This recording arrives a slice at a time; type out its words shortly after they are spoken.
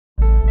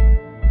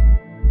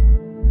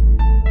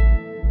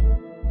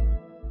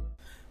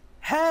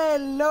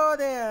Hello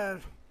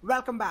there,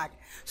 welcome back.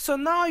 So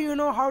now you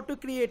know how to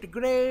create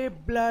gray,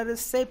 blur,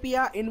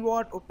 sepia,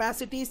 invert,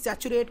 opacity,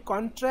 saturate,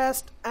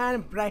 contrast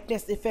and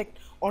brightness effect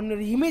on your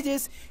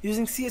images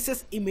using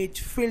CSS image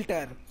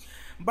filter.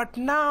 But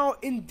now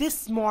in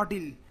this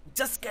module,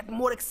 just get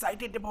more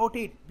excited about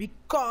it,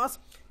 because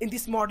in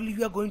this module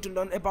you are going to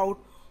learn about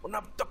one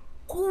of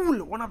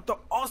the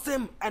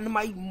awesome and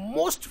my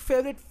most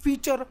favorite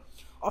feature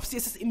of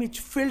CSS image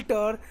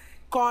filter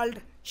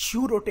called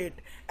Hue Rotate.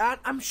 And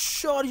I'm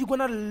sure you're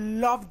gonna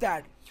love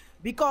that,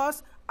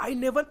 because I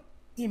never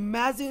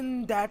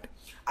imagined that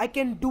I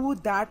can do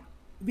that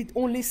with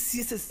only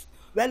CSS.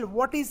 Well,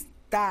 what is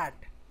that?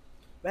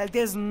 Well,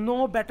 there's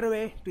no better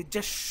way to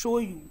just show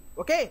you.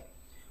 Okay,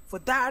 for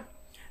that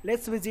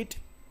let's visit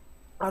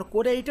our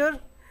code editor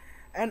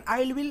and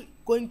I will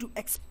going to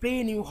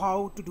explain you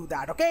how to do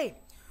that. Okay,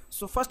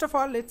 so first of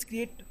all, let's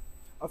create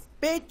a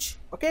page,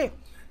 okay,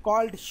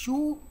 called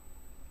hue.html.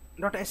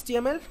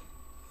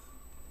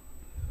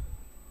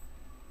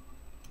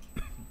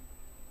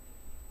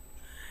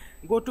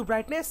 Go to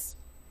brightness,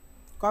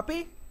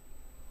 copy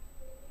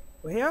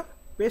over here,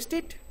 paste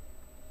it,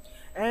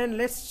 and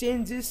let's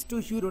change this to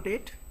Hue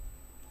Rotate.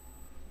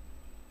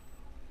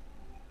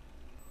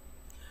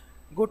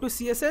 Go to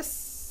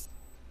CSS,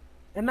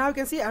 and now you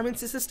can see I'm in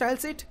CSS style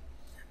sheet.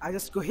 I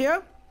just go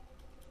here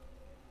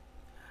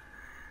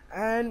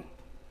and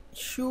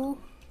Hue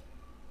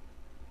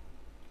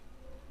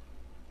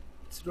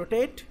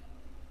Rotate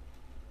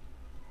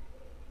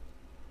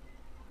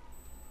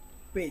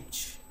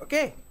page.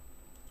 Okay,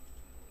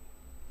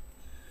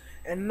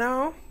 and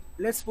now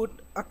let's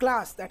put a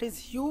class that is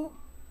Hue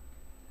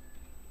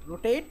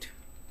Rotate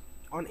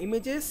on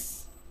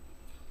images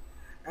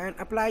and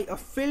apply a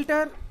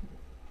filter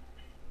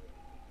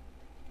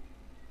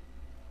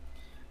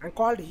and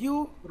called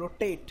Hue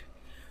Rotate.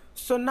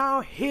 So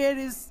now here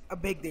is a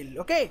big deal.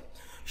 Okay,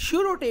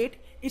 Hue Rotate,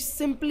 it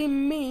simply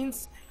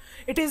means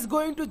it is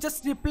going to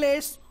just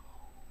replace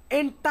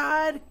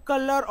entire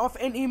color of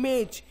an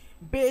image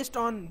based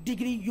on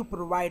degree you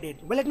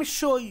provided. Well, let me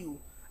show you.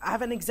 I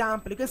have an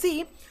example. You can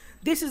see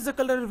this is the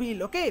color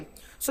wheel. Okay,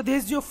 so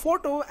this is your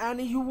photo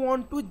and you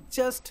want to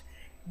just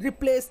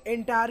replace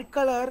entire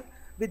color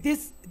with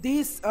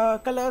these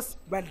colors.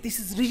 Well,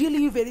 this is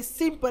really very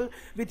simple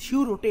with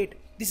Hue Rotate.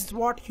 This is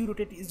what Hue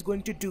Rotate is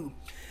going to do.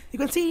 You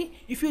can see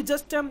if you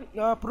just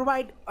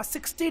provide a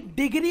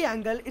 60-degree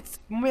angle, it's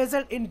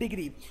measured in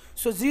degree.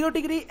 So 0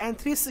 degree and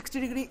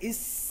 360 degree is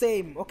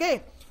same.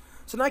 Okay,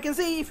 so now I can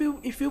see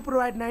if you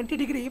provide 90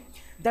 degree,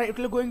 then it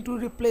will going to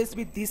replace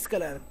with this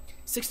color.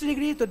 60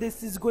 degree, so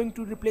this is going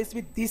to replace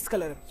with this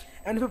color,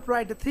 and if you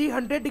provide the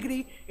 300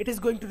 degree, it is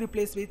going to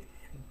replace with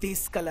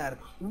this color.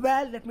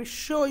 Well, let me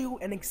show you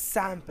an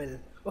example.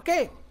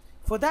 Okay,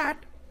 for that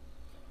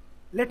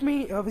let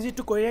me visit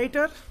to code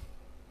editor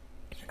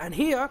and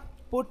here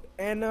put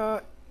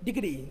an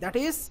degree, that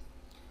is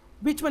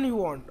which one you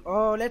want.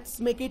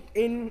 Let's make it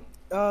in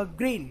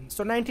green,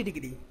 so 90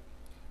 degree.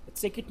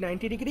 Let's take it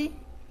 90 degree.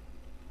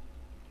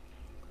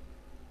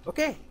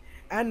 Okay,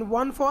 and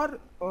one for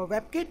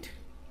WebKit.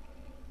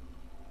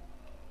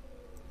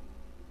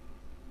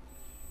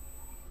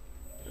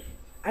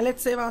 And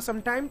let's save us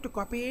some time to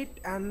copy it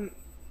and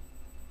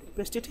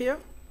paste it here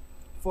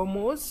for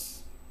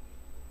Moz.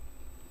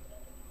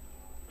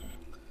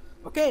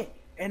 Okay,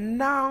 and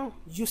now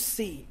you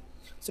see.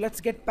 So let's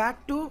get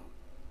back to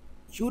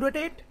Hue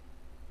Rotate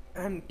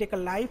and take a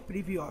live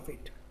preview of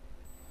it.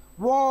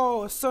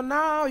 Whoa, so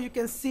now you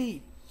can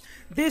see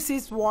this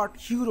is what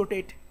Hue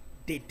Rotate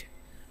did.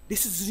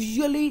 This is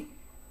really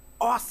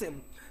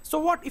awesome. So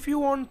what if you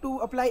want to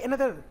apply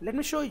another? Let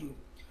me show you.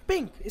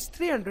 Pink is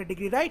 300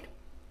 degree, right?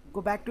 Go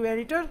back to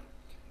editor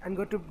and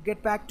go to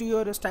get back to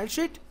your style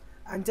sheet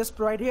and just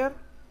provide here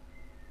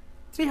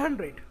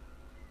 300,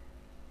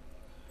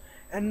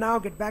 and now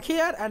get back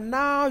here and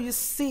now you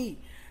see,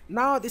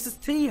 now this is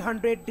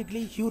 300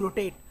 degree Hue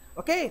Rotate.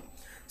 Okay,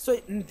 so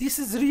this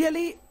is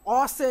really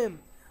awesome.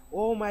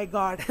 Oh my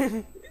god,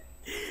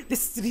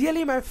 this is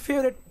really my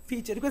favorite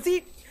feature. You can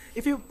see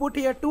if you put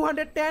here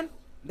 210,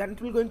 then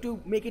it will going to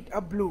make it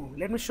a blue.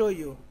 Let me show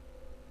you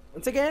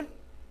once again.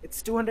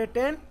 It's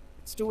 210,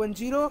 it's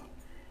 210,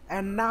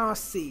 and now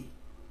see.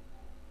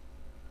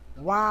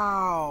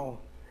 Wow,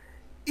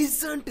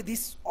 isn't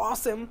this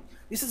awesome?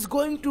 This is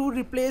going to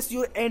replace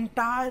your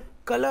entire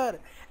color.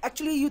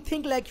 Actually, you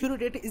think like Hue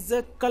Rotate is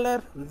a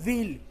color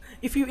wheel.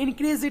 If you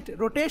increase it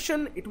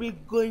rotation, it will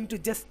going to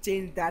just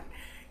change that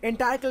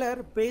entire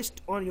color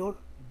based on your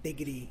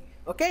degree.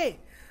 Okay,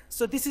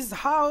 so this is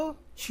how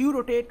Hue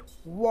Rotate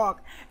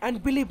work,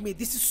 and believe me,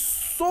 this is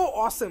so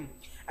awesome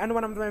and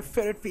one of my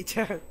favorite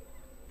feature.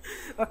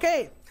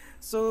 Okay,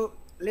 so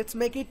let's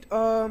make it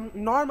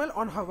normal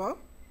on hover.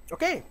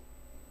 Okay,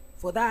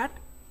 for that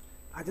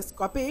I just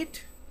copy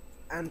it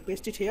and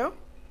paste it here.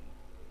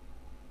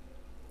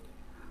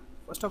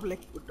 First of all,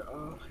 like put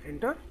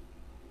enter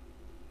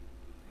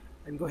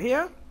and go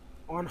here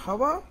on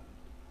hover,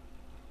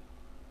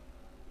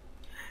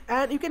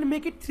 and you can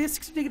make it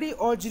 360 degree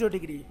or 0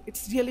 degree. It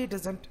really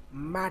doesn't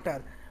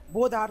matter,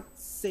 both are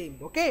same.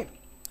 Okay,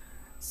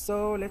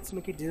 So let's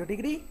make it 0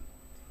 degree.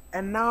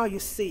 And now you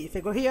see, if I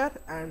go here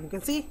and you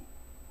can see,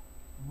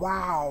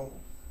 wow.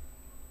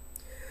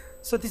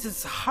 So this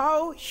is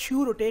how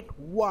Hue Rotate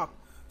work.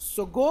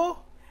 So go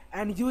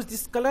and use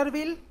this color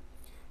wheel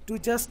to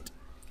just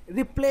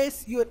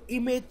replace your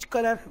image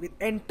color with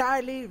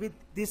entirely with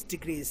these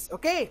degrees.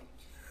 Okay,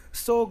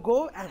 so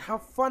go and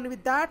have fun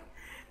with that,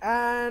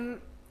 and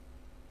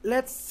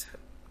let's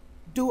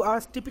do our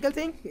typical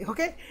thing.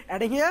 Okay,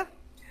 adding here.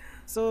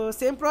 So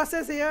same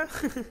process here.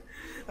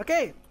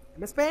 Okay,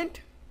 MS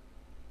Paint.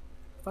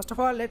 First of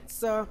all,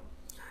 let's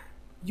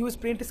use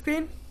print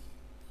screen.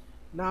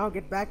 Now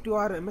get back to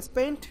our MS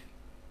Paint,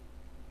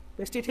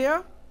 paste it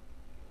here,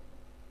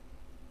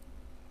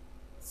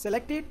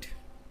 select it,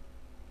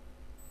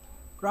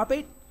 crop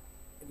it,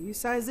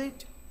 resize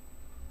it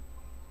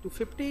to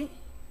 50,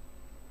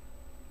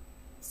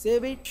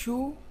 save it,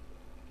 Hue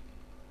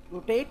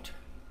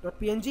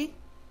Rotate.png,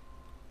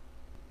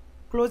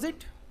 close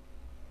it,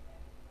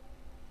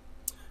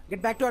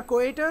 get back to our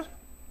co-editor,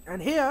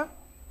 and here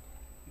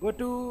go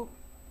to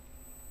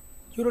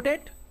Hue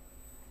Rotate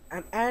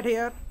and add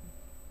here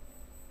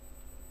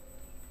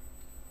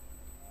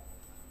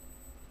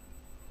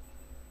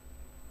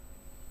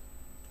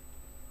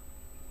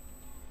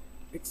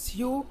its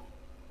hue,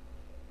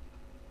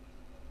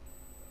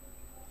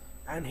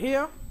 and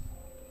here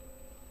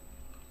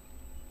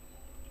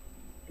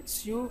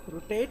it's Hue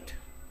Rotate,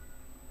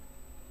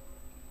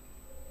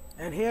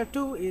 and here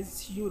too is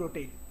Hue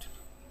Rotate.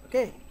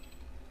 Okay,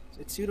 so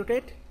it's Hue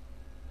Rotate,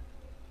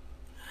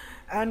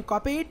 and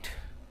copy it,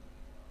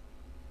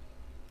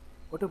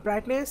 go to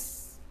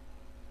brightness,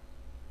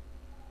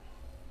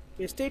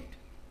 paste it,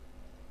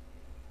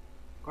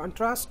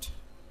 contrast,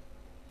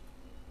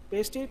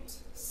 paste it,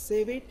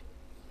 save it,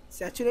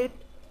 saturate,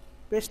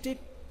 paste it,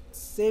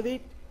 save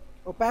it,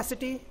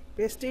 opacity,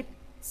 paste it,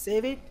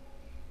 save it,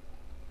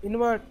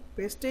 invert,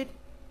 paste it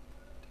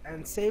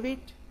and save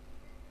it,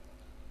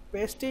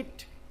 paste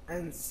it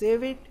and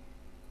save it,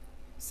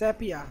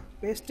 sepia,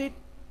 paste it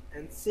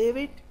and save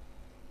it,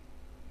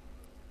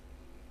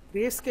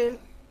 grayscale,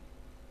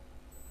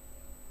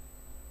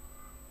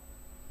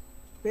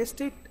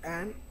 paste it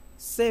and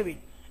save it,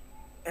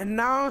 and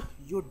now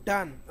you're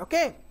done.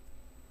 Okay,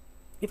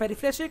 if I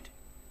refresh it,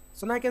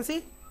 so now I can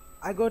see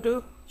I go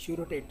to Hue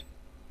Rotate.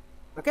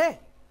 Okay,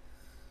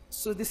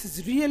 so this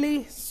is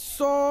really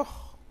so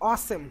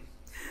awesome.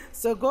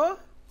 So go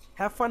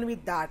have fun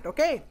with that.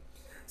 Okay,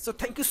 so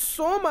thank you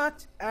so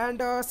much,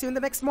 and see you in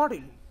the next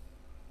module.